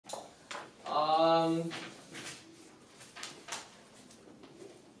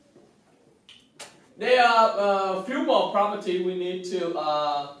There are a few more properties we need to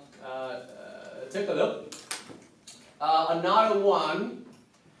take a look. Another one,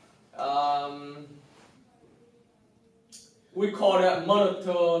 we call that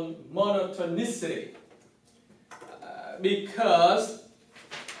monotonicity, because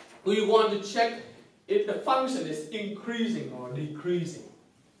we want to check if the function is increasing or decreasing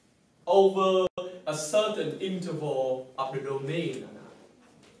over a certain interval of the domain.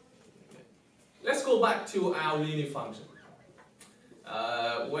 Let's go back to our linear function.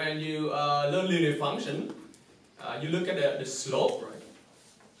 When you learn linear function, you look at the slope, right?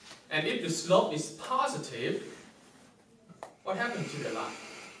 And if the slope is positive, what happens to the line?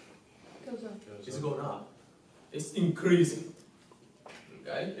 Goes up. It's going up. It's increasing.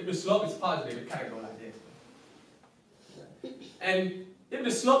 Okay? If the slope is positive, it kind of goes like this. And if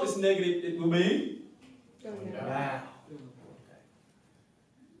the slope is negative, it will be Going down. down.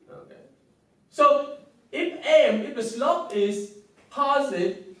 Okay. So if the slope is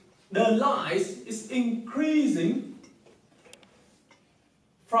positive, the line is increasing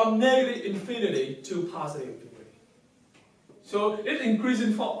from negative infinity to positive infinity. So it's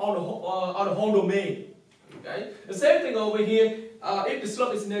increasing for on the whole domain. Okay. The same thing over here. If the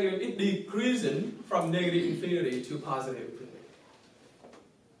slope is negative, it's decreasing from negative infinity to positive infinity.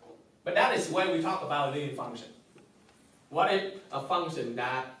 But that is when we talk about linear function. What if a function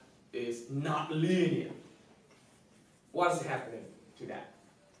that is not linear? What is happening to that?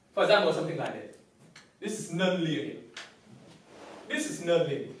 For example, something like this. This is non-linear. This is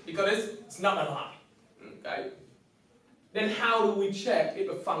non-linear because it's not a line. Okay? Then how do we check if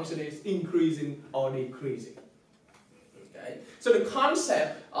a function is increasing or decreasing? Okay? So the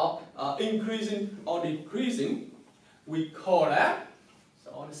concept of increasing or decreasing, we call that,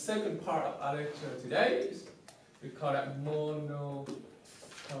 so on the second part of our lecture today, we call that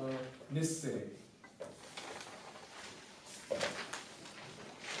monotonicity.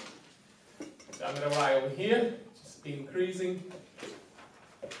 So I'm going to write over here, just increasing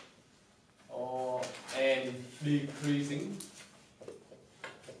and decreasing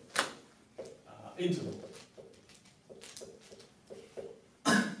interval.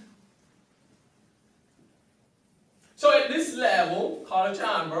 So at this level, college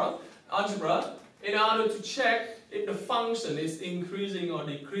algebra, in order to check if the function is increasing or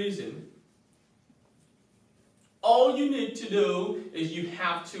decreasing, all you need to do is you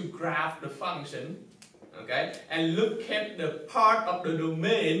have to graph the function, okay, and look at the part of the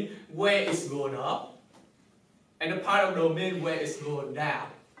domain where it's going up and the part of the domain where it's going down.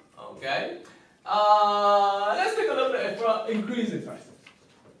 Okay, let's take a look at increasing first.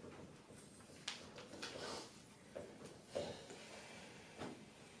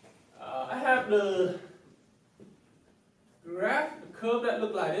 I have the graph, the curve that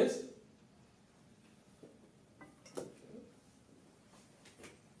looks like this.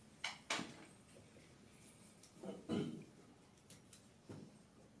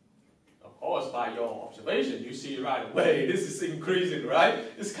 Of course, by your observation, you see right away this is increasing, right?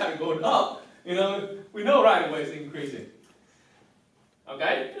 It's kind of going up. You know, we know right away it's increasing.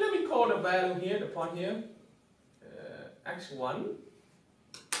 Okay, let me call the value here, the point here, x1.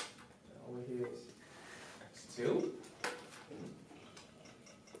 Over here is x2.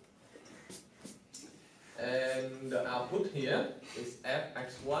 And the output here is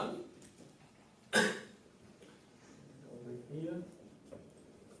fx1. Over here,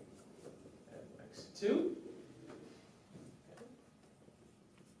 fx2.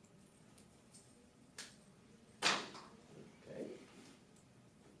 Okay.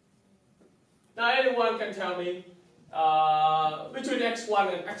 Now anyone can tell me, between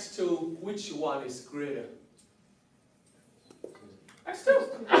x1 and x2, which one is greater? x2.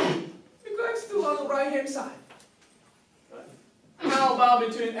 Because x2 on the right hand side. Right. How about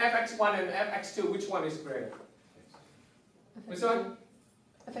between fx1 and fx2, which one is greater? Which one?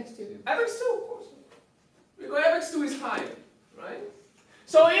 fx2. fx2, of course. Because fx2 is higher, right?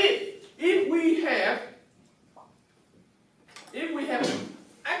 So if we have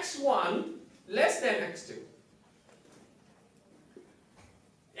x1 less than x2,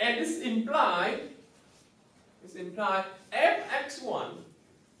 and this implies fx1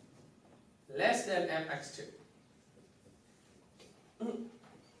 less than fx2.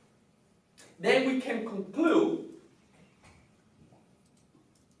 Then we can conclude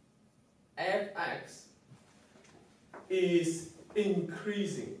fx is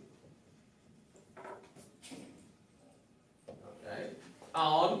increasing, okay,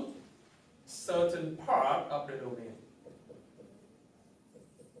 on certain part of the domain.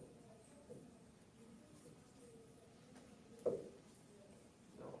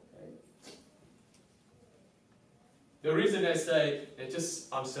 The reason I say it's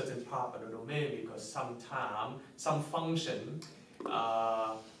just on certain part of the domain because sometimes some function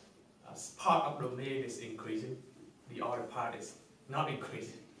as part of the domain is increasing, the other part is not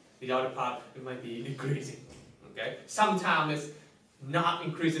increasing. The other part it might be decreasing. Okay, sometimes it's not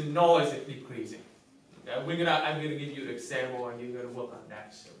increasing, nor is it decreasing. Okay, I'm gonna give you an example, and you're gonna work on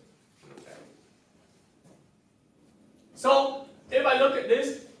that soon. Okay. So if I look at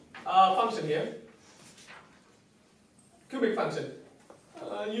this function here, cubic function,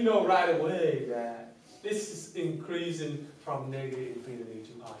 you know right away that this is increasing from negative infinity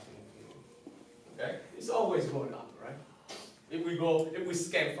to positive infinity. Okay, it's always going up, right? If we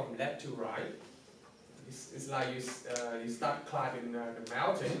scan from left to right, it's like you start climbing the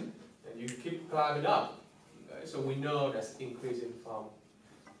mountain and you keep climbing up. Okay, so we know that's increasing from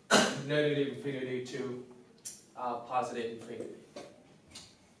negative infinity to positive infinity.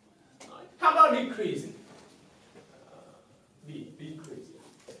 Right. How about decreasing? Decreasing.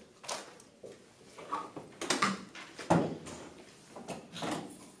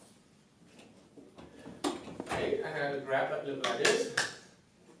 Okay, I have a graph that looks like this.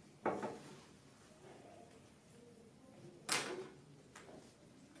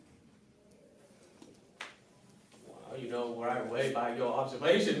 Well, you know right away by your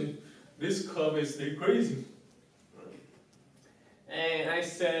observation, this curve is decreasing. And I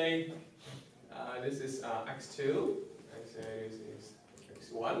say this is x2. I say this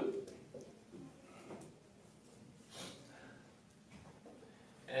is x1.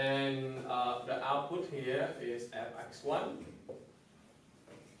 And the output here is fx1.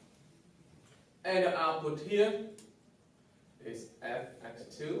 And the output here is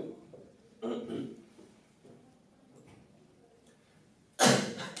fx2.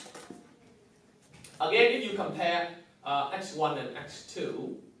 Again, if you compare x1 and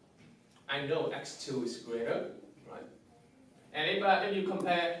x2, I know x2 is greater, right? And if you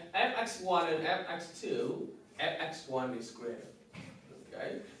compare fx1 and fx2, fx1 is greater.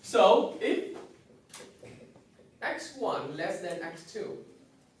 Okay? So if x1 less than x2,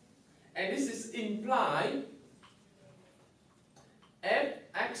 and this is implied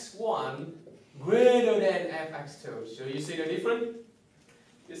fx1 greater than fx2. So you see the difference?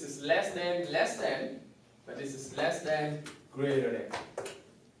 This is less than, but this is less than, greater than.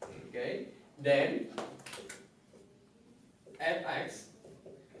 Okay? Then fx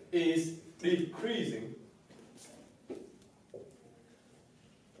is decreasing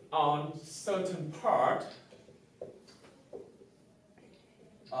on certain part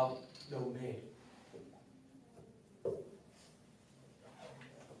of domain.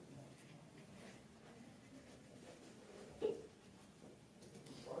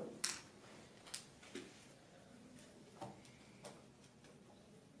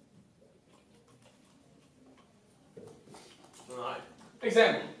 Alright.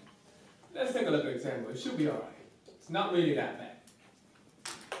 Example. Let's take a look at example. It should be alright. It's not really that bad.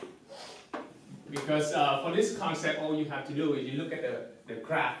 Because for this concept, all you have to do is you look at the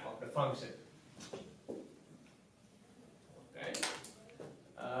graph of the function. Okay.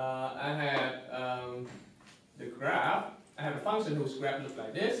 I have the graph. I have a function whose graph looks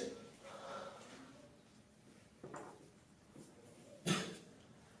like this.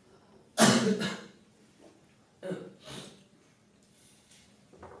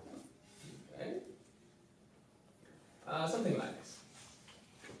 Okay. Something like this.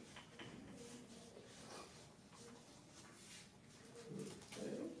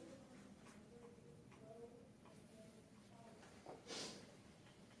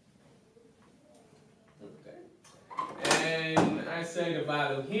 And I say the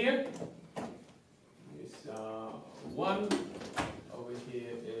value here is 1, over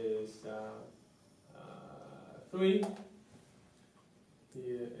here is 3,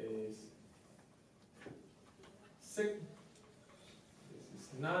 here is 6, this is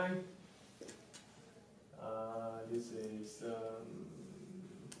 9, this is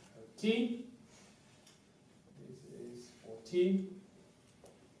 13, this is 14.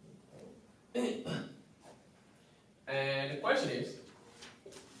 And the question is,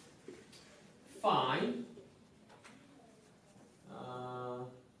 find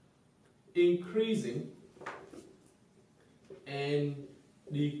increasing and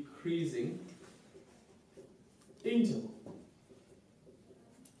decreasing interval.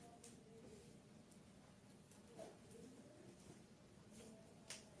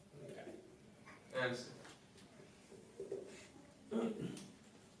 Okay. Answer.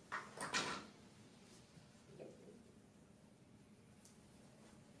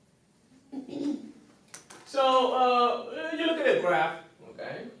 So you look at the graph,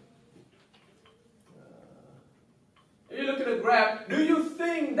 okay?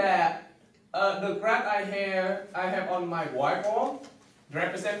 that the graph I have on my whiteboard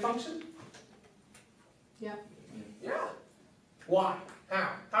represent function? Yeah. Yeah. Why? How?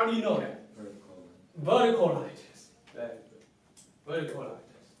 How do you know that? Vertical. Vertical line test. Very good. Vertical line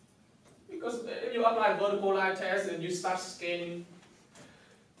test. Because if you apply vertical line test and you start scaling,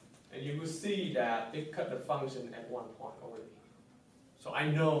 and you will see that it cut the function at one point already. So I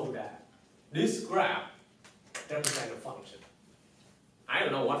know that this graph represents a function. I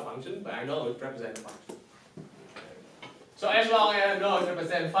don't know what function, but I know it represents a function. So as long as I know it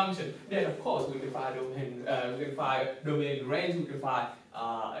represents a function, then of course we can find domain range, we can find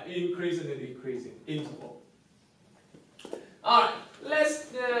increasing and decreasing interval. Alright,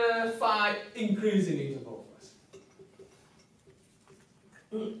 let's find increasing interval first.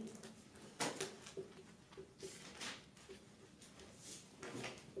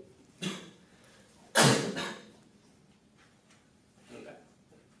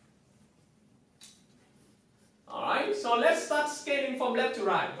 Alright, so let's start scaling from left to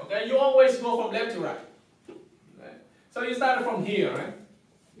right. Okay, you always go from left to right. Okay. So you started from here, right?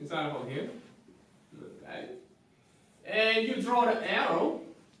 You started from here. Okay. And you draw the arrow.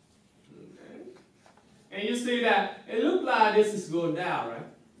 Okay. And you see that it looks like this is going down, right?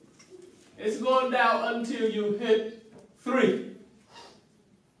 It's going down until you hit 3.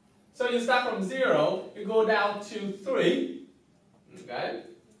 So you start from 0, you go down to 3. Okay.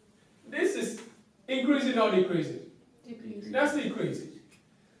 This is increasing or decreasing? Decreasing. That's decreasing.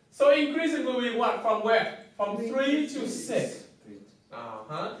 So increasing will be what? From where? From 3 to 6.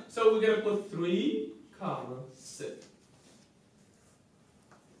 So we're going to put 3, 6.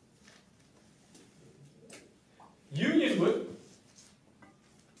 Union with.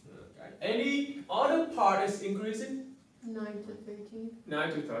 Okay. Any other part is increasing? 9 to 13.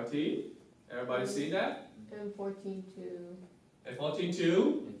 9 to 13. Everybody see that? And 14 to... And 14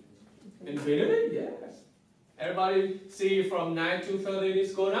 to infinity? Yes. Everybody see from 9 to 13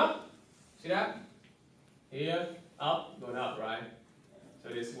 is going up? See that? Here, up, going up, right? So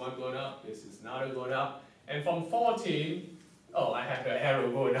this one going up, this is another going up. And from 14, oh, I have the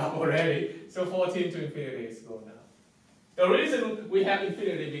arrow going up already. So 14 to infinity is going up. The reason we have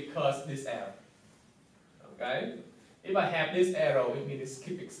infinity because this arrow. Okay? If I have this arrow, it means it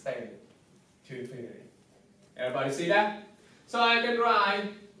keeps expanding to infinity. Everybody see that? So I can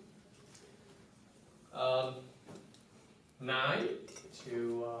write 9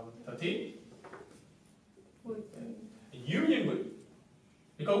 to 13. 14. Union with,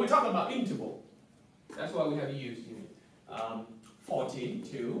 because we're talking about interval. That's why we have to use union. 14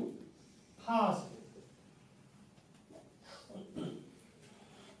 to positive.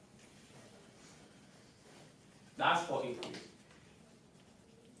 That's for increase.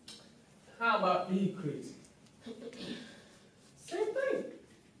 How about decrease? Same thing.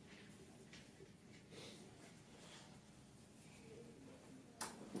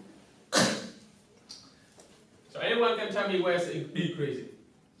 So anyone can tell me where's it decreasing?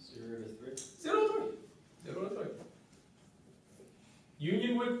 0 to 3. 0 to 3. 0 to 3.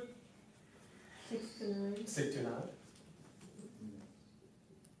 Union with 6 to 9. 6 to 9.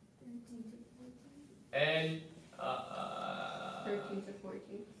 And 13 to 14.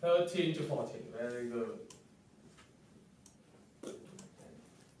 13 to 14. Very good.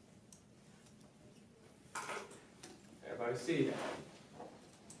 Everybody see that?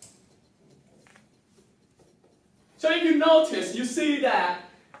 So if you notice, you see that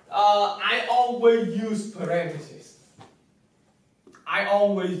I always use parentheses. I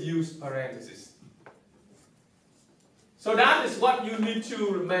always use parentheses. So that is what you need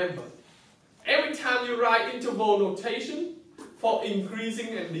to remember. Every time you write interval notation for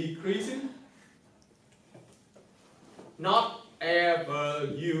increasing and decreasing, not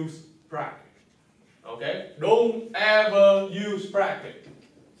ever use bracket. Okay? Don't ever use bracket.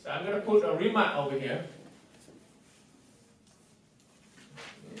 So I'm going to put a remark over here.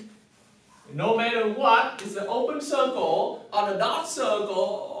 No matter what, it's an open circle or a dot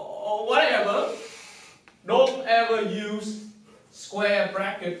circle or whatever, don't ever use square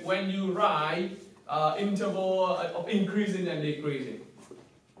bracket when you write interval of increasing and decreasing.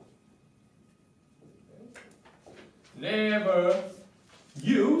 Never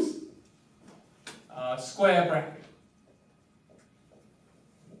use square bracket.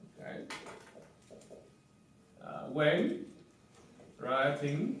 Okay. When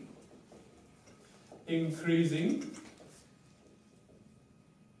writing increasing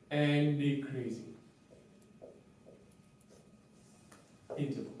and decreasing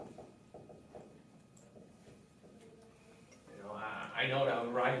interval. You know, I know that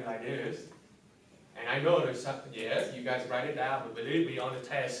I'm writing like this, and I know there's some, yes, you guys write it down, but believe me, on the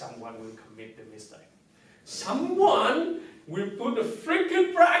test, someone will commit the mistake. Someone will put a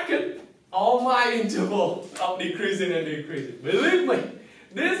freaking bracket on my interval of decreasing and decreasing. Believe me,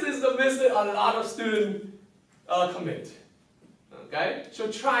 this is the mistake a lot of students commit. Okay?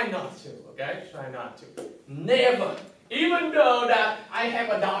 So try not to, okay? Try not to. Never. Even though that I have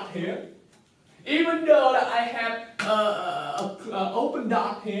a dot here, even though that I have an open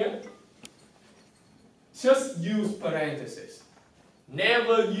dot here, just use parentheses.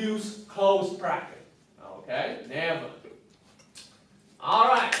 Never use closed bracket. Okay? Never.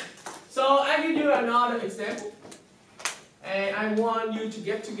 Alright. So I give you another example. And I want you to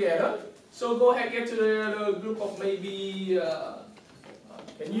get together. So go ahead, get to the group of maybe,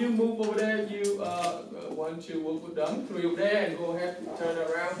 can you move over there? You want to work with them, 3 of there, and go ahead and turn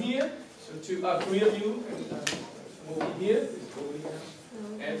around here. So 3 of you, and move here.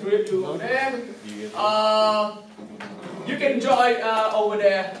 And 3 of you over there. You can join over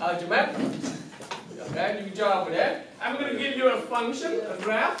there, Jamet. Okay, you can join over there. I'm going to give you a function, a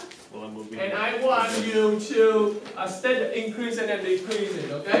graph. And I want you to state the increasing and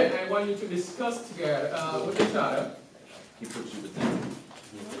decreasing, okay? I want you to discuss together with each other. He puts you with that.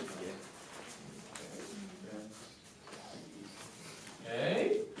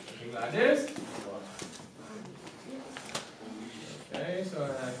 Okay, something like this. Okay, so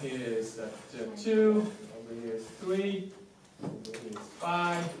here is 2, over here is 3, over here is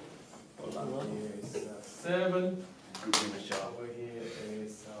 5, over here is 7. Over here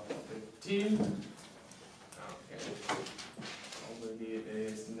is 15. Okay. Over here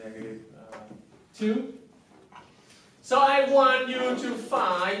is -2. So I want you to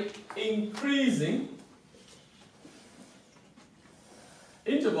find increasing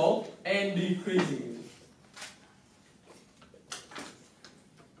interval and decreasing interval.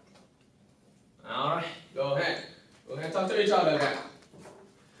 All right, go ahead. Go ahead and talk to each other now.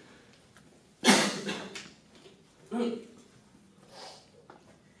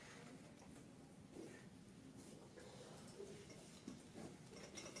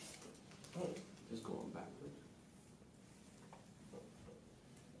 Just going backwards.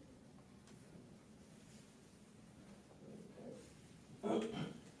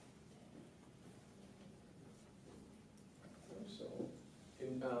 So,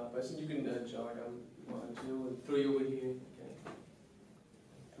 in person, you can join them 1, 2, and 3 over here. Okay.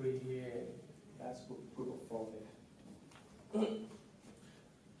 3 here. That's group of 4 there.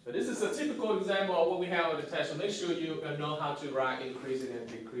 So this is a typical example of what we have on the test. So make sure you know how to write increasing and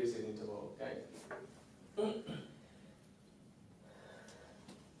decreasing interval. Okay. All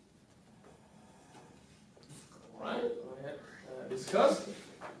right. Go ahead. Discuss. We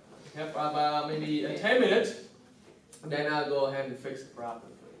have about maybe 10 minutes. Then I'll go ahead and fix the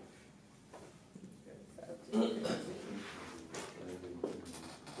problem for you. Okay.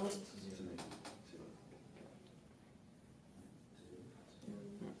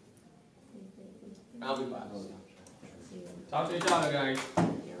 I'll be back. Talk to each other, guys.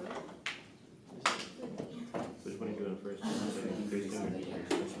 Which one are you doing first? I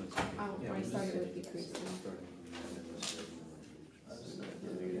started with decreasing.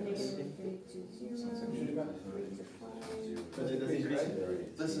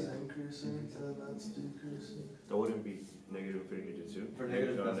 This is increasing, and that's decreasing. That wouldn't be negative for -2. For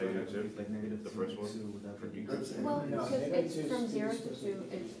negative, that's -2. like negative The first one? For That's Well, increasing. because it's from 0 to 2,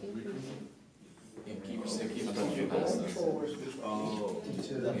 it's increasing. It keeps I thought you had that. Oh. It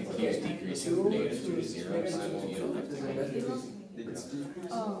keeps decreasing from -2 to 0, so you don't have to. It's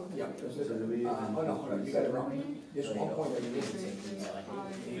decreasing. Oh. Yeah, hold on, you got it wrong. There's 1 point that you're missing.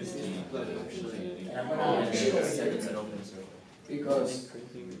 And I'm gonna show you It's an open circle. because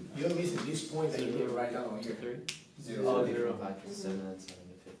you're missing this point that you need to write down on here. 0. Oh, 0, 5 to 7, and 7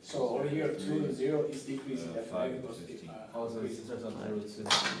 to 15. So over here, 2 and 0 is decreasing. That's why it goes to Oh, so it increasing. starts on 0 to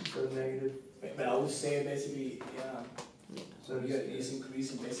So negative. But I would say basically, yeah. So So here it's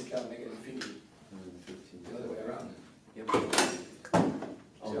increasing basically on negative 50, the other way around. Yep. See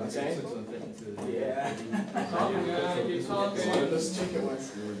what I'm saying? Yeah. Talking, guys. Keep It's one of talking. those tricky ones.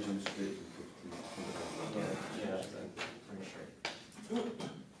 Yeah, pretty sure.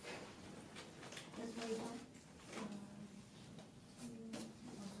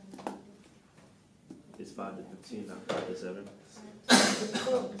 It's 5 to 15, not 5 to 7. Yeah,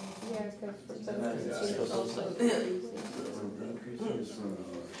 because for some reason it's also decreasing. Increases from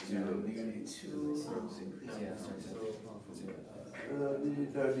Negative 2. Yeah, it starts at 0.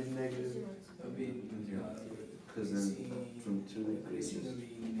 that'd be negative, It'll be, because then from 2 increasing will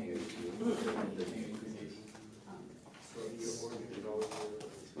increases. be negative 2.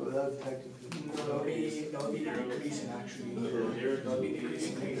 So that would technically. No, it'll be actually, there'll be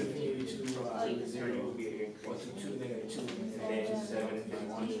increasing negative infinity to 0 will be equal to 2, negative 2, and then 7 and then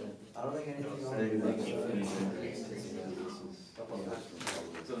 1. I don't think anything else.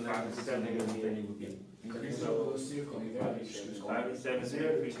 So now the 7 infinity would be. Because there's no circle in there, you choose 5 and 7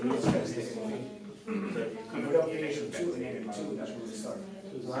 0, increase. without finishing 2 and negative 2, that's where we start.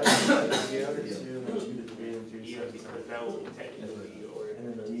 So I just 0 to 2, and then 2 to 3, and 3 to 7. Because that would be technically your. And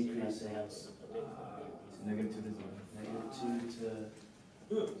then decreasing. Negative 2 to 0. Negative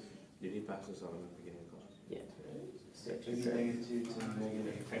 2 to. Did he pass this on in the beginning of class? Negative 2 to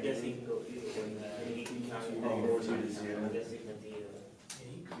negative. I guess he can go either way. He can count it all Negative 2 to I 0. guess he can do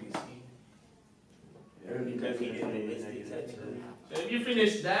Increasing. because he didn't list it technically. So if you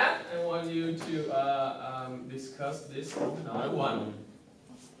finish that, I want you to discuss this another one.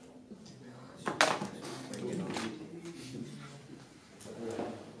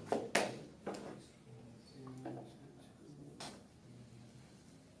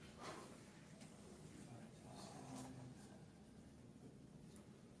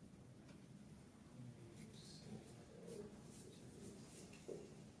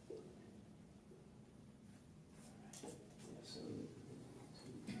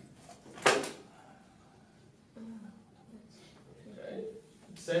 Okay.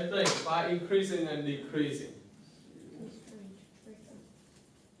 Same thing, by increasing and decreasing.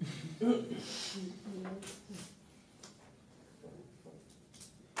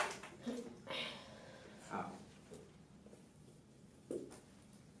 How?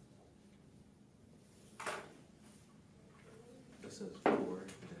 This says 4, then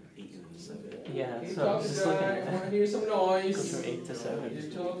 8, and 7. Yeah, Keep so I was talking, just looking guys. I at want that. to hear some Goes noise. from 8 to 7.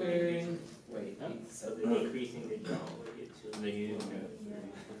 You're talking. Wait, So the decreasing that y'all would get to. Negative.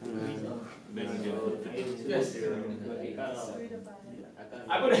 Mm. Negative. Yes. I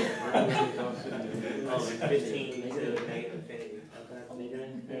I would. Oh, 15 to negative infinity.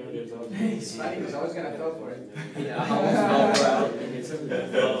 it's funny because I was gonna go for it. Yeah, I almost fell for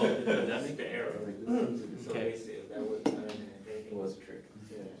Oh, that's the arrow. So Okay. basically, that was infinity. Was a trick.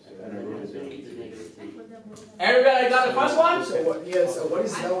 Everybody got the first one? So what, yeah, so what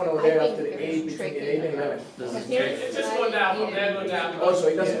is that one over there after the 8, between the 8 and 11? This is It's just going down from there, going down. Oh, so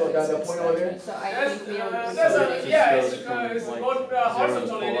it doesn't go down that point over there? So I That's, think we don't. that's discriminate. a, yeah, it's Goes from, going like,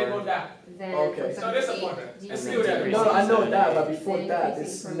 horizontally, 0 they to go down. Then Okay. So there's a eight pointer. It's decreases still there. No, I know that, but before then that,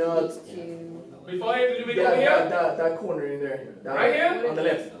 increasing it's from not. 8 to- Before you be Yeah, over here, that corner in there. That Right one. here? On the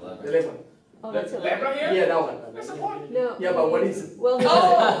left. The left one. Oh, that's left 11. right here? Yeah, that one. That's a point. No. Yeah, but what is it? Well, he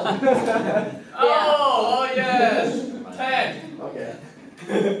Oh! doesn't. Oh, yes, 10. Okay. Oh,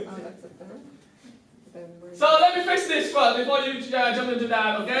 that's a 10. Then we're- So let me fix this first before you jump into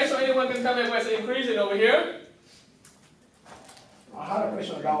that, okay? So anyone can tell me where's the increasing over here? I had a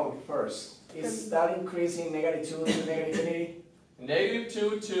question on that one first. Is that increasing negative 2 to negative infinity? Negative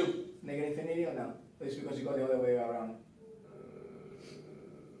 2, 2. Negative infinity or no? It's because you go the other way around.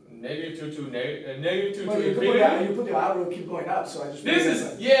 Negative 2, 2, negative 2, 2, Well, you put infinity. you put the arrow keep going up, so I just. This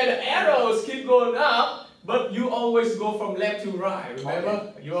is, yeah, the arrows keep going up, but you always go from left to right,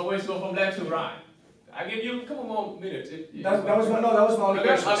 remember? You always go from left to right. I give you a couple more minutes. That was my only Okay,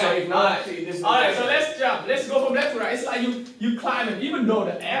 question. So okay, if not, alright. this is. Alright, so let's jump. Let's go from left to right. It's like you climbing, even though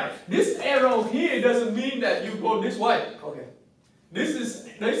the arrow, this arrow here doesn't mean that you go this way. Okay.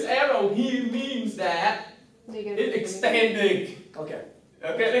 This arrow here means that Negative it's extending. Okay.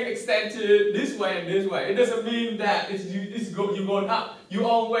 Okay, they extend to this way and this way. It doesn't mean that you're going up. You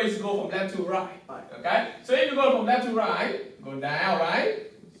always go from left to right. Okay? So if you go from left to right, go down, right?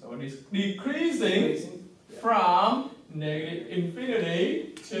 So it's decreasing from negative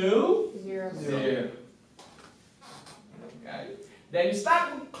infinity to 0. 0. Okay? Then you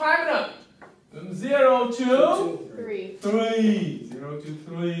start climbing up. From 0 to 3. 3. 0 to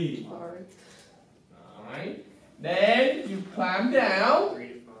 3. Hard. Alright? Then you climb down. 3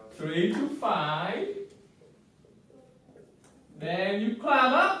 to 5. 3 to 5. Then you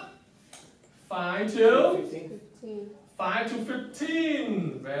climb up. 5 to 15. 15. 5 to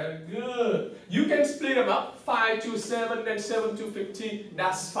 15. Very good. You can split them up. 5 to 7, then 7 to 15.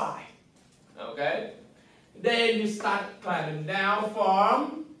 That's 5. Okay? Then you start climbing down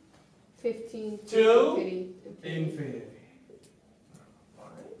from 15 To to infinity. infinity.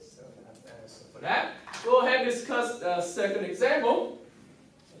 Alright, so that's the answer for that. Go ahead and discuss the second example.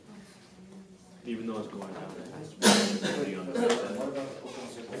 Even though it's going down, it's pretty on the side.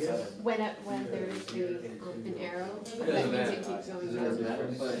 When there's an arrow, that Doesn't means matter. it keeps going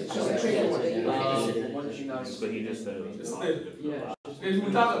down. Just a tricky one. But he just said it was Just positive. the- If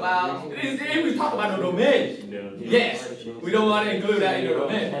we talk about the domain, yes, we don't want to include that in the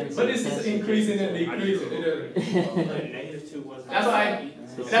domain. But this is increasing and decreasing.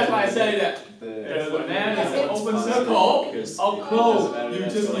 That's why I say that the domain is an open circle of code. You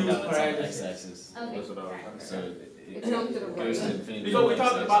just use parentheses. Okay. So It's not to the goes right. to infinity. Because we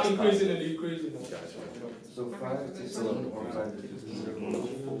talked about increasing and decreasing. So 5 to 7 or 5 to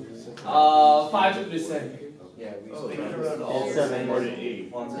 0. 5 to the same. Yeah, we split around all It's 7.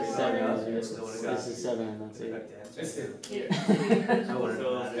 ones and It's 7. This is 7 and that's 8. It's it. I wouldn't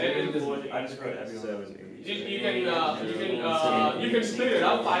know that. I just wrote everyone. You can split it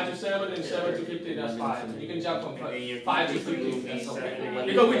up 5 to 7 and 7 to 15. That's fine. You can jump from 5 to 15. That's okay.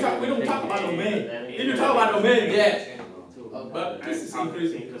 Because we don't talk about domain. If you talk about domain, yes. But this is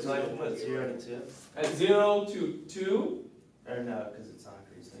increasing. So I can put 0 to 2? At 0 to 2. Or no, because it's not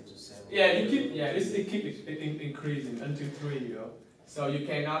increasing. It's just 7. Yeah, it keeps increasing until 3, you know. So you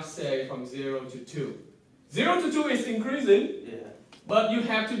cannot say from 0 to 2. 0 to 2 is increasing, Yeah. but you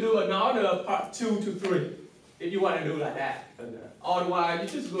have to do another part 2 to 3 if you want to do like that. Okay.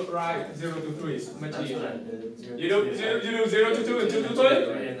 Otherwise, you just go right 0 to 3. It's much That's what I easier. did. You do 0 to 2 and 2 to 3?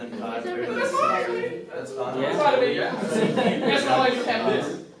 And then 5. That's fine. That's fine. That's fine to me, yeah. That's why you have this.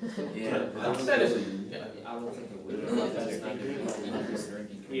 Yeah. Understand it? I don't think it would.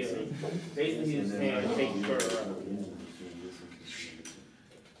 Yeah. Basically, he's saying take for.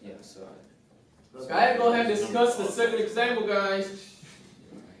 Yeah, so. Okay, go ahead and discuss the second example, guys.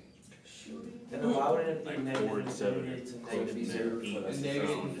 Then why would it be negative 4 to 7. infinity to negative 0?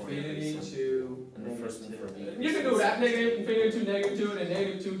 Negative infinity to... And the first one for me. You can do that, negative infinity to negative 2 and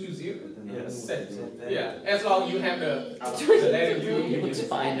negative 2 to 0. Yes. Yeah, as long as you have the negative 2. It's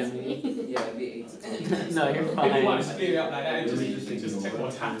fine to me. Yeah, it'd be 8 to 10. No, you're If you want fine. to split it up like that, it just take more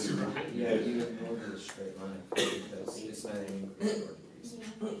time to write. Yeah, you can go to the straight line because it's not an increase or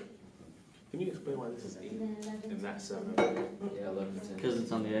decrease. Can you explain why this is 8 and not 7? Yeah, 11 to 10. Because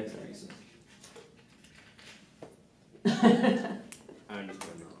it's on the x-axis. I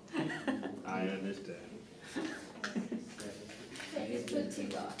understand. I understand.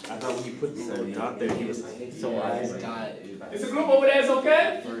 I thought when you put the dot there, he was like, So why? Is Is the group over there is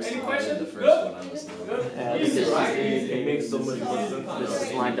okay? Any The questions? first Good? one I was Good? Yeah, Easy, this right? is- Easy. it makes so much more sense. This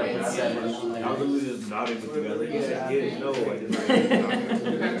is lined up with 7. I was literally just nodding with you guys. Like, you said, yeah, no, I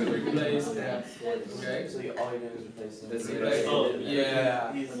didn't. You have to replace that. Okay? So all you're doing is replacing. That's it. Replace-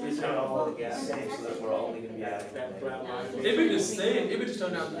 Yeah. These are all the gaps, so that we're only going to be adding. If it's the same, if it just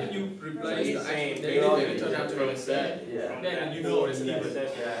turn out, if you replace the actual negative, it turn out to be the same. Yeah. Then you know it's even.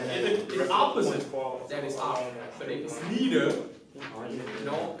 If it's opposite, then it's off. But if it's neither,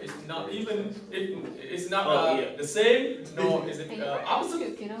 no, it's not even. It's not the same. No, is it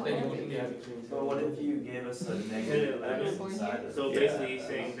opposite? You know, Then it wouldn't be. But what if you gave us a negative inside of So it? basically, he's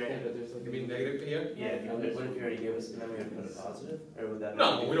saying that. You mean negative here? Yeah, what if you already gave us, and then we had to put a positive? Or would that?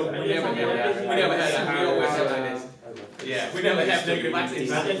 No, we don't. We never have that. We never had that. We always have like this. Okay. Yeah, we never have negative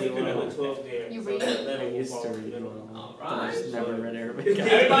axis. I just put a 12 there. You read So it. 11 will fall History. to the middle. Alright. Just never read Arabic.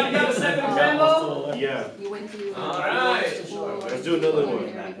 Everybody got a second example? Yeah. You went to. Alright. school, Let's do another one.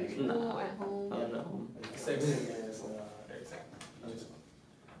 Arabic school at home. Oh no. Same thing as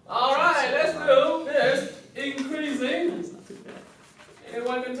alright, let's do this. Increasing.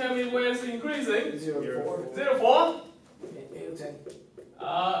 Anyone can tell me where it's increasing? 0 to 4. 0 to 4? 8 to 10.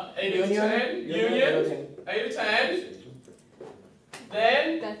 8 to 10. Union. 8 to 10.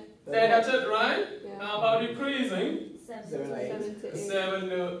 Then that's it, right? Yeah. How about decreasing? 7 to 8. 7 to 8. 7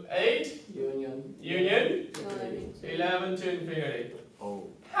 to 8. Union. Union. 11 to 11 to infinity. Oh.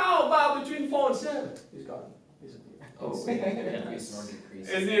 How about between 4 and 7? He's gone. Oh, increase or decrease.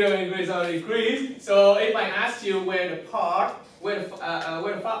 It's either increase or decrease. So if I ask you where the part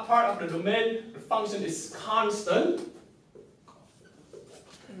of the domain, the function is constant,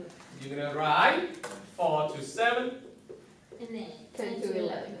 you're gonna write 4 to 7. And then 10 to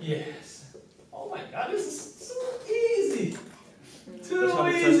 11. Yes. Oh my God, this is so easy. That's Too how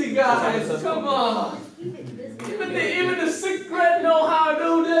it easy, says- that's how it guys. says Come it. on. Even the sixth grade know how to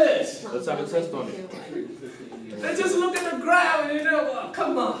do this. Let's have a test on it. They just look at the graph and you know,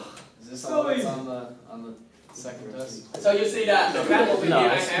 come on. Is this So easy. on the second test? So you see that the graph over here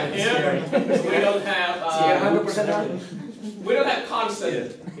I have here, we don't have 100% we don't have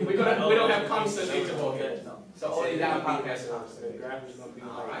constant. We don't have constant interval here. So only that part has constant.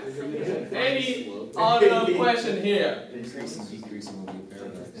 Alright. Any other question here? Increasing, decreasing will be a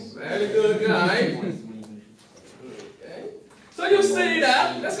paradox. Very good, guy. Okay. So you see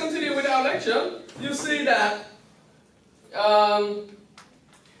that, let's continue with our lecture. You see that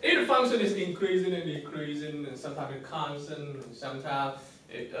If the function is increasing and decreasing, and sometimes it's constant, and sometimes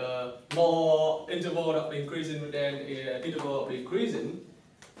it more interval of increasing than interval of decreasing,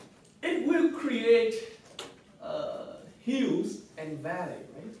 it will create hills and valley,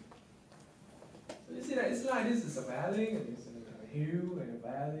 right? So you see that it's like this is a valley, and this is a hill and a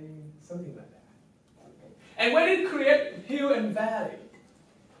valley, something like that. Okay. And when it creates hill and valley,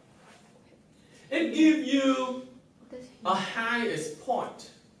 it gives you a highest point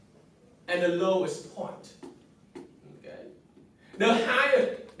and the lowest point. Okay.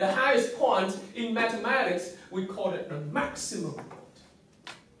 The highest point in mathematics, we call it the maximum point.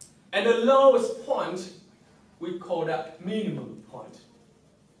 And the lowest point, we call that minimum point.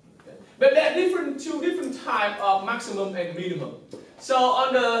 Okay. But there are two different types of maximum and minimum. So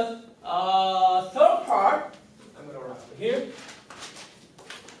on the third part, I'm going to write it here.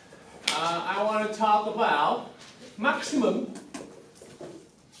 I want to talk about maximum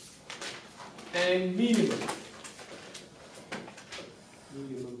and minimum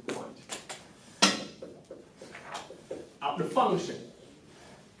point of the function.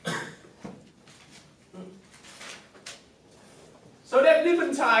 So there are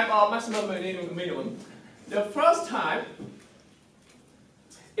different types of maximum and minimum. The first type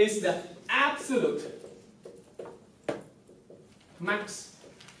is the absolute max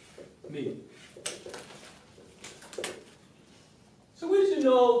min. So we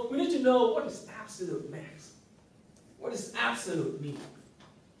need to know what is absolute max. What is absolute min?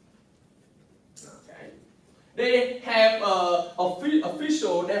 Okay. They have an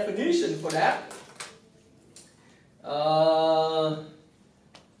official definition for that.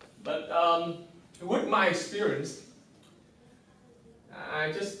 But with my experience,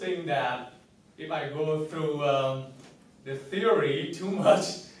 I just think that if I go through the theory too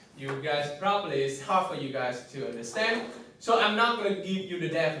much, you guys probably, it's hard for you guys to understand. So I'm not going to give you the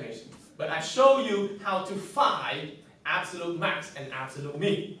definition, but I show you how to find absolute max and absolute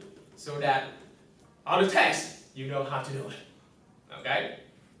min, so that on the text you know how to do it. Okay?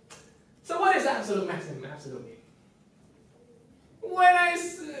 So what is absolute max and absolute min? When I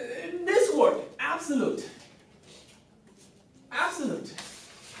this word absolute,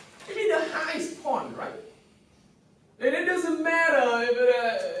 it means the highest point, right? And it doesn't matter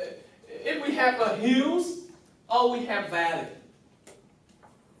if we have a hills or we have valley.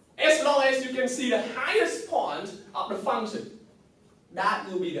 As long as you can see the highest point of the function, that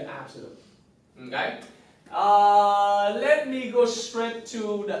will be the absolute. Okay? Let me go straight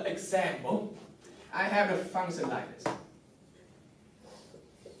to the example. I have a function like this.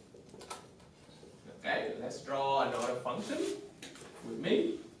 Okay, let's draw another function with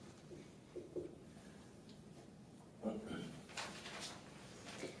me.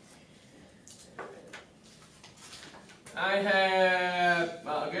 I have,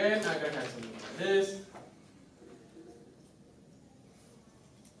 again, I'm going to have something like this.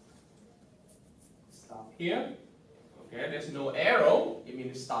 Stop here. Okay, there's no arrow. It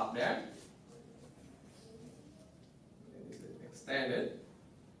means stop there. Extend it.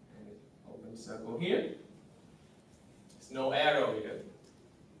 And open circle here. There's no arrow here.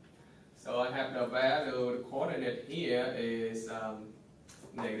 So I have the value, the coordinate here is -1,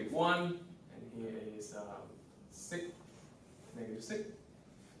 and here is 6. -6.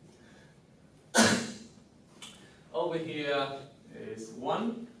 Over here is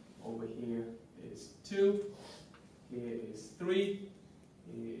 1, over here is 2, here is 3,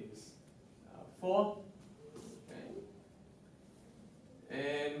 here is 4. Okay.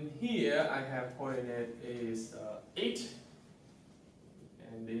 And here I have coordinate is 8,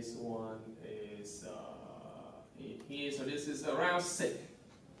 and this one is 8 here, so this is around 6.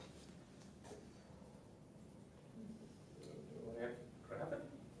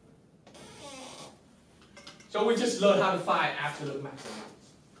 So we just learned how to find absolute maximum.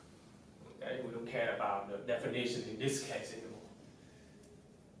 Okay, we don't care about the definition in this case anymore.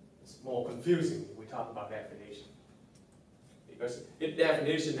 It's more confusing when we talk about definition. Because in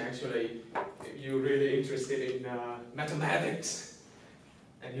definition, actually, if you're really interested in mathematics,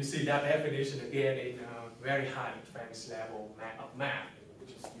 and you see that definition again in very high advanced level of math, which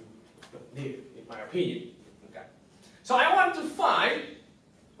is you don't need, in my opinion. Okay. So I want to find,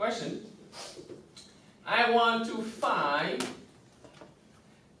 question, I want to find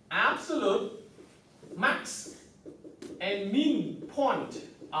absolute max and min point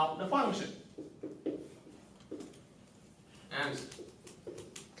of the function. Answer.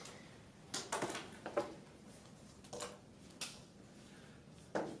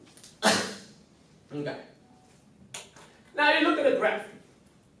 Okay. Now you look at the graph.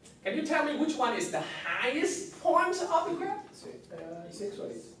 Can you tell me which one is the highest point of the graph? 6 or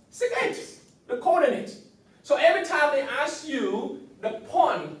 8? sec 8, the coordinate. So every time they ask you the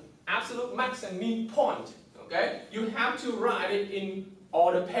point, absolute max and mean point, okay, you have to write it in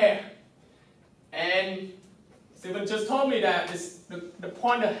order pair. And Stephen just told me that the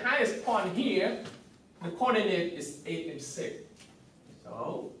point, the highest point here, the coordinate is 8 and 6.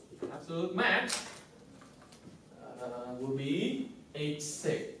 So absolute max will be 8,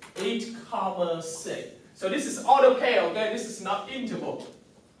 6. 8, comma 6. So this is order pair, okay? This is not interval.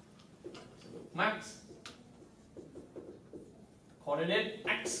 Absolute max. Coordinate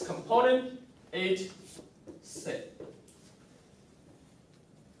x component 8, 6.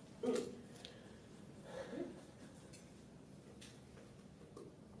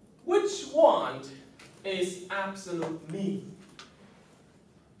 Which one is absolute mean?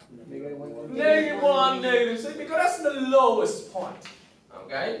 Negative 1, negative 6, because that's the lowest point.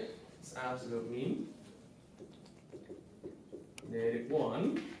 Okay? It's absolute mean. Negative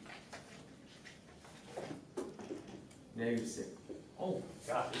 1, negative 6. Oh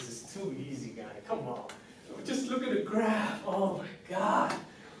my God, this is too easy, guys. Come on. Just look at the graph. Oh my God.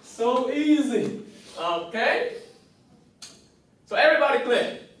 So easy. Okay? So everybody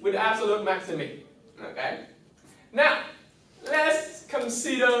clear with absolute maximum. Okay? Now, let's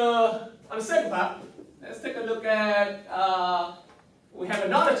consider, on the second part, let's take a look at, we have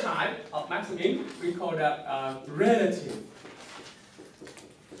another type of maximum. We call that relative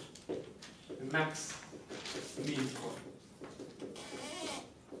max mean.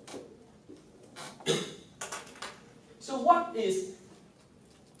 So what is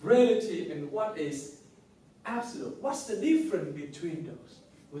relative and what is absolute? What's the difference between those?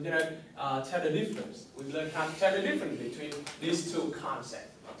 We're going to tell the difference. We learn how to tell the difference between these two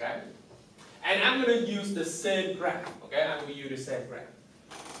concepts. Okay? And I'm going to use the same graph. Okay? I'm going to use the same graph.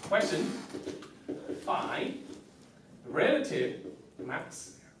 Question: find relative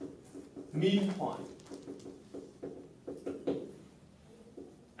max mean point.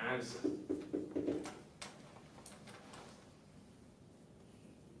 Answer.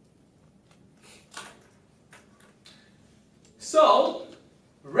 So,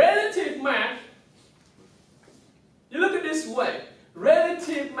 relative max, you look at this way.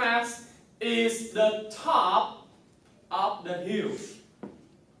 Relative max is the top of the hill.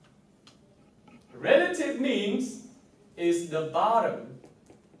 Relative means is the bottom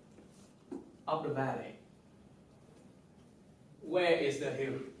of the valley. Where is the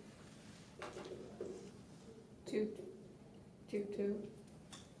hill? 2, 2, 2.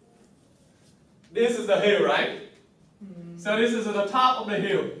 This is the hill, right? So this is the top of the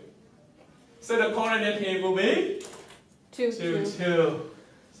hill. So the coordinate here will be 2, 2, 2. 2.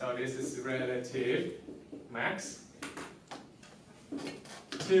 So this is relative max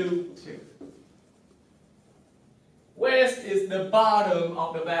 2, 2. Where is the bottom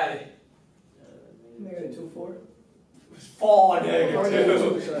of the valley? Negative 2, 4. 4,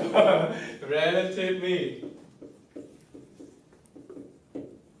 negative 2. Relative mean.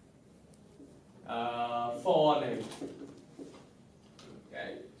 4, negative. Okay.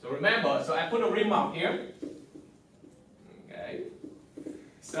 So remember, so I put a remark here. Okay.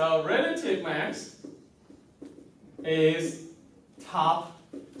 So relative max is top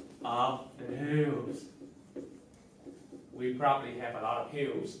of the hills. We probably have a lot of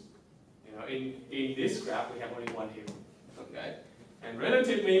hills. You know, in this graph we have only one hill. Okay. And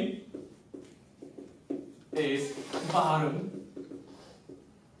relative mean is bottom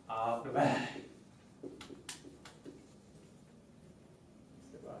of the valley.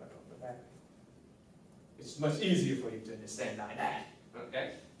 It's much easier for you to understand like that.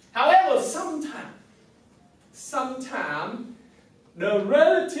 Okay? However, sometimes the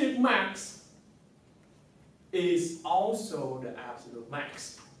relative max is also the absolute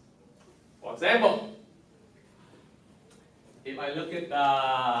max. For example, if I look at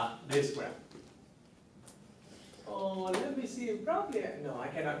this graph. Oh, let me see. Probably, no, I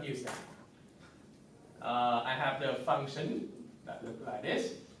cannot use that. I have the function that looks like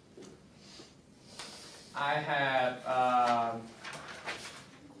this. I have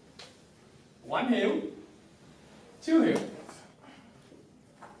 1 hill, 2 hill.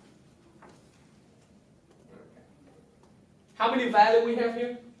 How many values we have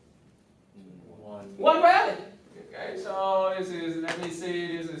here? 1 value. Okay, so this is, let me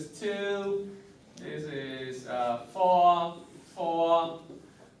see, this is 2, this is 4, 4,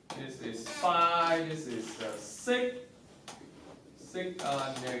 this is 5, this is 6, 6,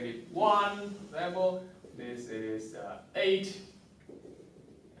 negative 1 level. This is 8,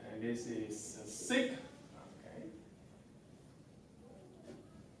 and this is 6. Okay.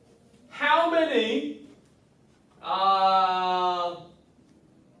 How many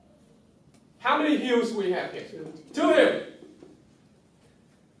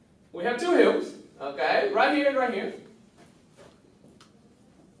We have two hills. Okay, right here and right here.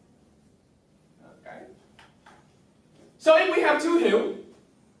 Okay. So if we have two hills,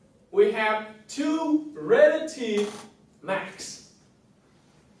 we have two relative max.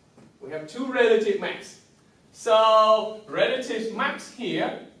 We have two relative max. So relative max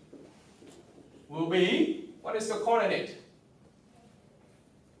here will be, what is the coordinate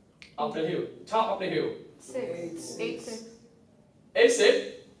of the hill? Top of the hill. 6. 8, 6. 8, 6.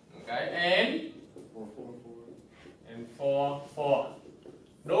 Okay, and 4, 4.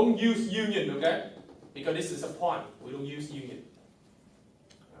 Don't use union, okay? Because this is a point. We don't use union.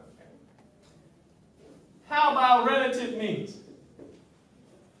 Okay. How about relative means?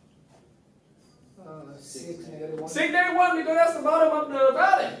 6 negative 1. 6 negative 1 because that's the bottom of the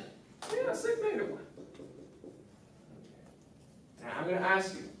valley. Yeah, 6 negative 1. Now I'm going to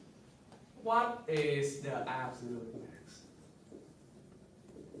ask you, what is the absolute max?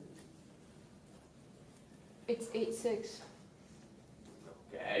 It's 8, 6.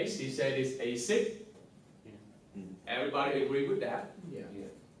 Okay, she said it's A6. Everybody agree with that? Yeah.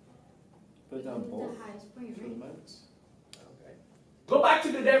 Put down both. The highest point, For the right? max. Okay. Go back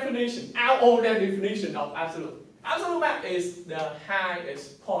to the definition, our own definition of absolute. Absolute max is the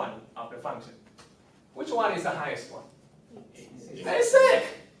highest point of the function. Which one is the highest one? A6.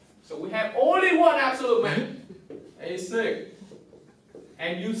 So we have only one absolute max, A6.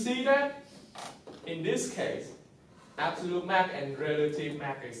 And you see that? In this case, absolute max and relative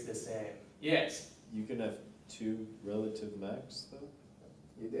max is the same. Yes. You can have two relative max though?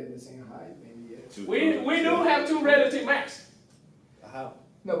 If they're the same height, maybe yes. Two We do have two relative max. How?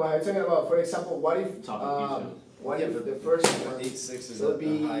 No, but I'm talking about, for example, what if Top of what if the first one 8-6 is It'll at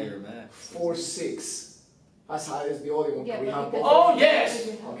be the higher max. 4-6 as high as the other one? Yeah, Can we but have because both? Oh, yes.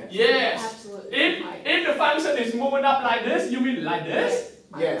 Okay. Yes. Absolute If height. the function is moving up like this, you mean like this?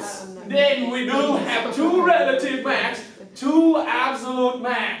 Yes. I'm not- Then we do have two relative max, two absolute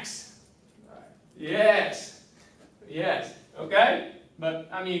max. Yes. Yes. Okay? But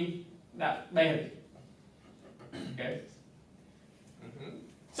I mean, that barely. Okay?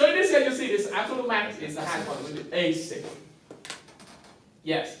 So in this case, you see this absolute max is the highest one with the A6.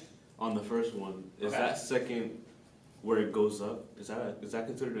 Yes. On the first one, is Okay. that second where it goes up? Is that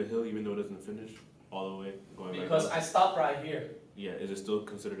considered a hill even though it doesn't finish all the way going back Because up? I stopped right here. Yeah, is it still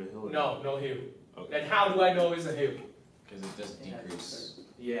considered a hill? or No, no hill. Okay. Then how do I know it's a hill? Because it does decrease.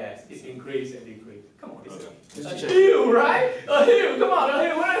 Yes, it increase and decrease. Come on, Okay. it's Just a check. hill, right? A hill, come on, a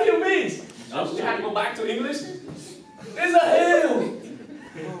hill. What a hill means? Oh, we have to go back to English. It's a hill.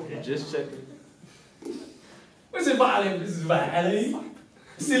 Just checking. What's a valley? This is valley.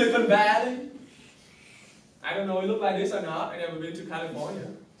 Silicon Valley. I don't know, it look like this or not. I never been to California.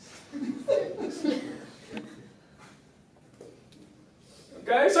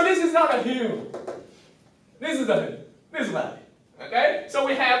 Okay, so this is not a hill. This is a hill. This is a valley. Okay, so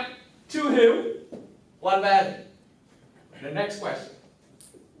we have two hills, one valley. The next question.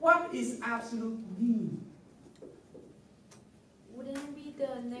 What is absolute mean? Wouldn't it be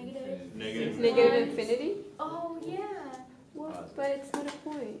the negative? Negative. Negative infinity? Oh, yeah. Well, but it's not a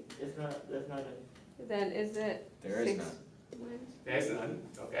point. It's not, that's not a. Then is it There is 6? none. There's none.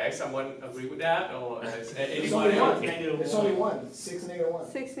 Okay, someone agree with that, or is It's anybody only else? one. It's only one. 6 negative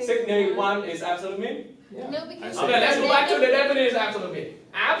 1. 6 6 negative 1 is absolute mean? Yeah. No, because Okay, let's go back to the definition of absolute mean.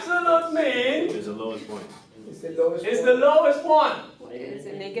 Absolute mean Is the lowest point. It's the lowest is one. the lowest point. Is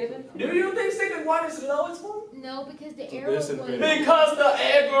it negative infinity? Do you think second one is the lowest point? no, because the So arrow this was. infinity. Because the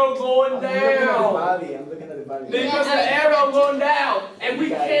arrow going I'm looking at the down. valley. I'm looking at the valley. Because the arrow going down. And we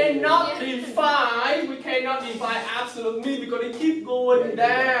cannot define absolute mean because it keep going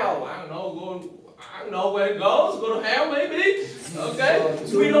down. I don't know where it goes. Go to hell maybe. Okay?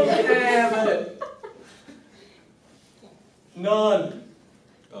 We don't have it. None.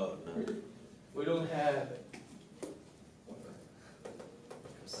 Oh, no. We don't have it.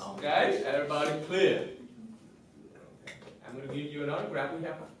 Okay, everybody clear? I'm going to give you another graph.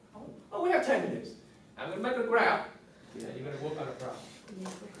 We have 10 minutes. I'm going to make a graph. And you're going to work on a problem.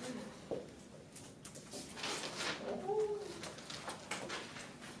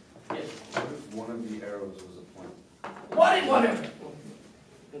 Yes. What if one of the arrows was a point? What if one arrow?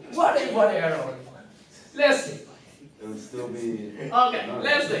 What if one arrow? Let's see. It would still be. Okay,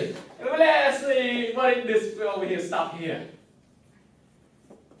 let's see. Let's see. What if this over here stop here?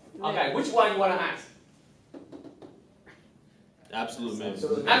 Okay, which one you want to ask? Absolute min.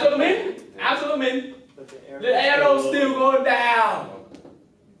 Absolute mean? Absolute mean. The arrow still going down.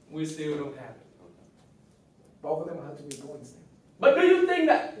 We still don't have it. Both of them have to be points. But do you think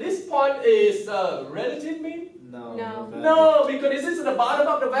that this point is relative mean? No. No. No, because this is the bottom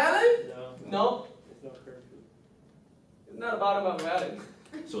of the valley. No, It's not curved. it's not a bottom of a valley.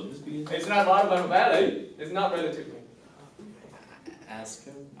 So this be. It's not bottom of a valley. It's not relatively. Ask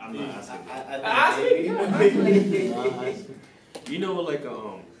him. I'm not asking. Ask me. You know what like a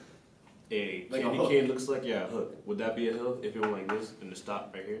Like a candy hook. cane looks like? Yeah, a hook. Would that be a hill if it went like this and the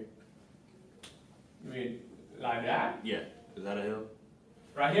stop right here? You mean like that? Yeah. Is that a hill?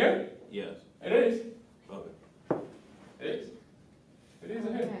 Right here? Yes. It is. Okay. It is. It is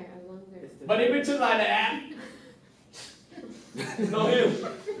a hill. Okay, I wonder. But if it's just like that, it's no hill.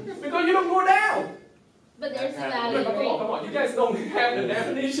 Because you don't go down. But there's a Look, valley. come on. You guys don't have the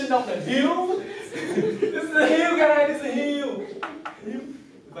definition of the hill. This is a hill, guys. This is a hill. Hill.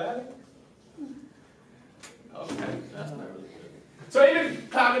 Valley. Okay. That's not really good. So if you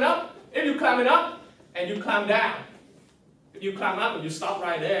climb it up, and you climb down. If you climb up and you stop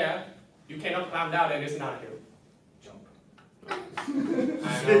right there, you cannot climb down, then it's not a hill. Jump.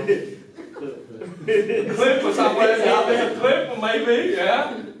 I know. Cliff or somewhere out there, cliff or maybe,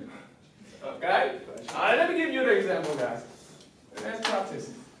 yeah. Okay. All right, let me give you the example, guys. Let's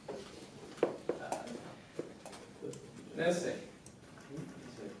practice. Let's see.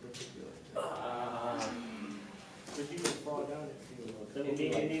 But you can fall down if you want.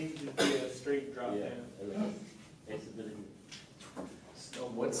 It needs to be a straight drop down. So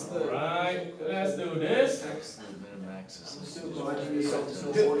what's All right, let's do this.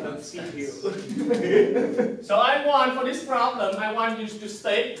 So I want, for this problem, I want you to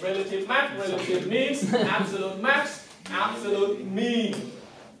state relative max, relative means, absolute max, absolute mean.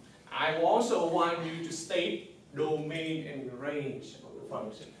 I also want you to state domain and range of the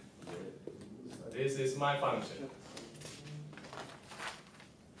function. So this is my function.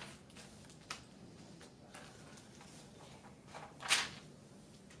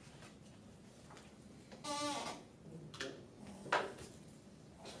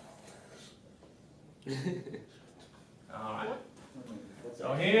 All right.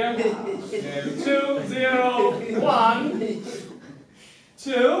 So here, 2, 0, 1,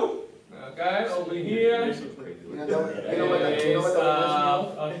 2. Okay, over here is 3. Over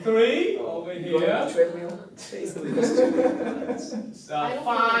here, so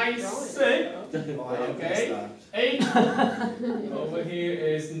 5, 6. Okay, 8. Over here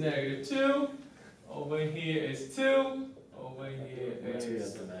is -2. Over here is 2. Over here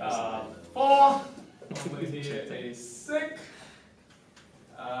is 4. Over here is 6.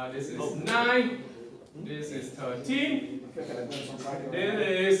 This is 9. This is 13.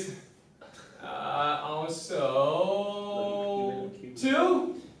 This is also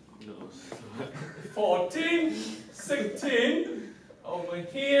 2. 14. 16. Over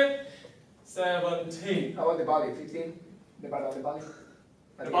here 17. How about the body? 15? The bottom of the body?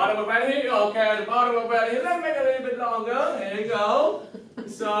 The bottom of right here, okay, the bottom of right here. Let's make it a little bit longer. Here you go.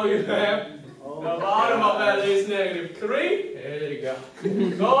 So you have the bottom of that is -3. Here you go.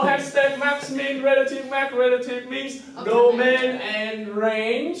 Go ahead, state max, mean, relative means, domain and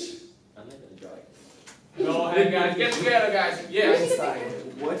range. Go ahead, guys. Get together, guys. Yes.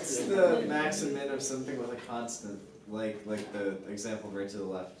 What's the max and min of something with a constant? Like the example right to the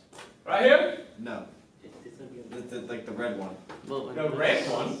left? Right here? No. Like the red one. The red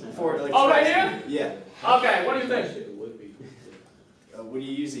one? Like Oh, right here? Yeah. Okay, what do you think? Would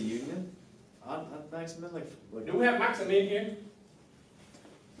you use a union on max and min? Like Do we have max and mean here?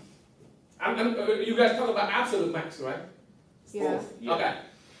 You guys talk about absolute max, right? Yeah. Okay.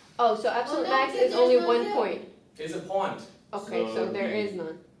 Oh, so absolute no, max because is only there's no 1 hill. point. It's a point. Okay, so there the is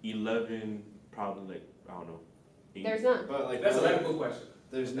none. 11, probably like, I don't know. 8. There's none. But like That's a very good question.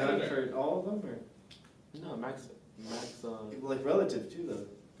 there's none for all of them, or No, max, like relative too though,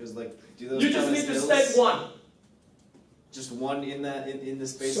 because like do those You just count need as to hills? state one. Just one in that in the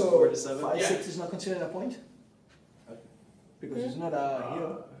space So, of 4 to 7. 5, Yeah. 6 is not considered a point? Because it's not a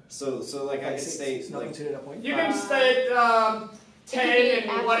hill. So like I 5, could 6 state is not like considered a point? You can state It 10 can be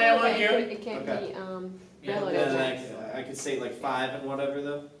and whatever absolute, here. It can't Okay. be Yeah. relative. and I could state like 5 and whatever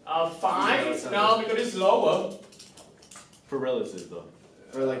though, 5? No, because it's lower. for relative though.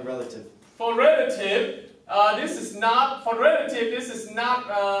 or like relative. For relative, this is not,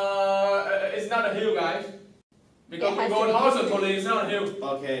 it's not a hill, guys. Because It we're has to going be horizontally, it's not a hill.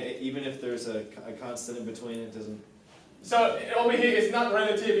 Okay, even if there's a constant in between, it doesn't. So over here it's not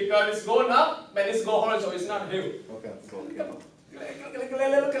relative because it's going up, but it's going horizontal, it's not a hill. Okay.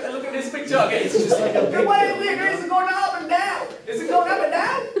 Look at this picture again. It's just like a big what is it? Is it going up and down? Is it going up and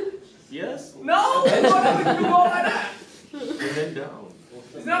down? Yes. No, it's going up and you go like that. And then down.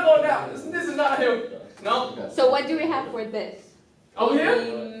 It's not going down. This is not a hill. No. So what do we have for this? Over here?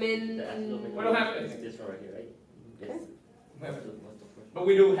 Min. We don't have anything. This one right here, right? Okay. Yes. But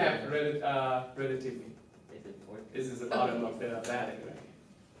we do have relatively. This is the bottom of the valley, right?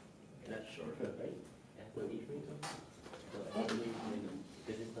 Not sure. Right?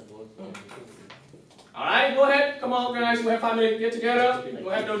 All right, go ahead. Come on, guys. We have 5 minutes. Get together. Go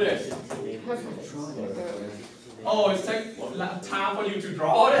ahead, do this. Oh, it's take time for you to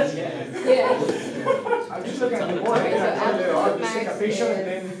draw this? Yeah. I'm just looking at the board, Okay, so I'll just take a max picture is- and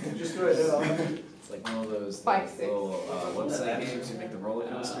then just do it. It's like one of those 5, 6. little, what's that games you make the roller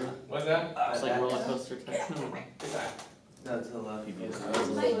coaster? What's that? It's like roller coaster type. What's that? No, it's a lot of people. Is. Catch on to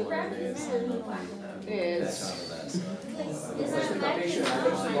that, so. Just take a picture and I'll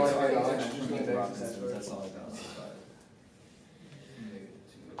just draw it right on, just do the exercise for it. That's all I got.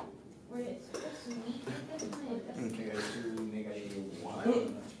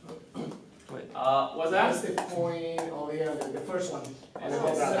 What's that? That's the point over here, the first one. On the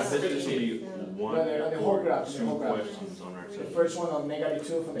whole I graph. bet you see one No, the whole graph, the two whole graph. questions on our The test. first one on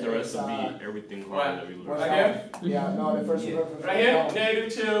 -2 from the The rest X will side. be everything Right. hard that we What's learned. Right that? here? Yeah, no, the first one. Right here? No.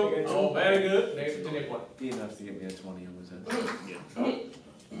 -2. Oh, very good. Negative 2, negative 1. Be enough to get me a 20 on this end. Yeah.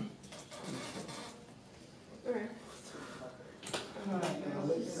 Okay.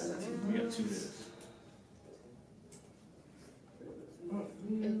 We got 2 minutes.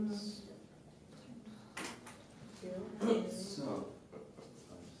 So,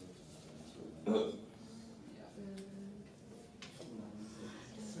 I'm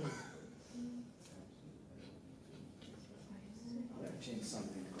gonna change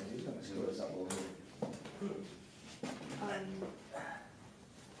something because he's gonna screw us up over here.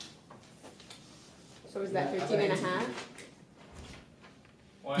 So is that 13 and a half?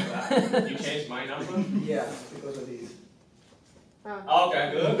 Why is that? You changed my number? Yeah, because of these. Oh.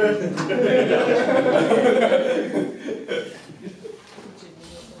 Okay, good.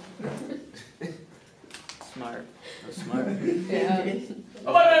 Smart. Smart. Yeah.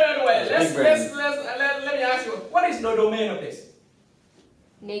 Oh, wait. Let me ask you, what is the domain of this?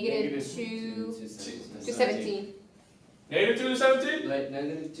 Negative 2 to 17. Negative 2 to 17? like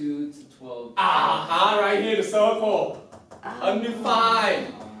 -2 to 12. Aha, right here, the circle.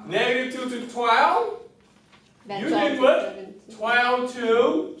 Undefined. Negative 2 to 12. That's You all did to what? 17. 12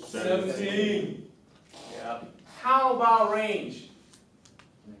 to 17. Yeah. How about range?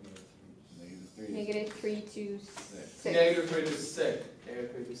 Negative 3 to 6. Negative 3 to 6.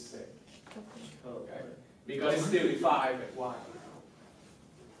 Negative 3 to 6. Okay. Because it's still defined at y.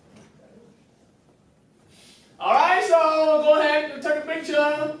 Alright, so go ahead and take a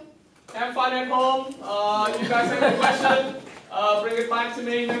picture. Have fun at home. You guys have any question? Bring it back to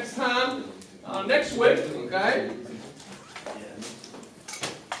me next time. Next week, okay?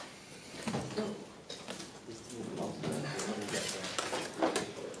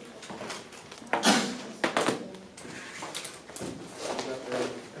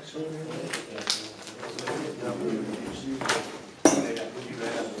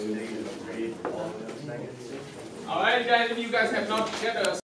 Alright guys, if you guys have not yet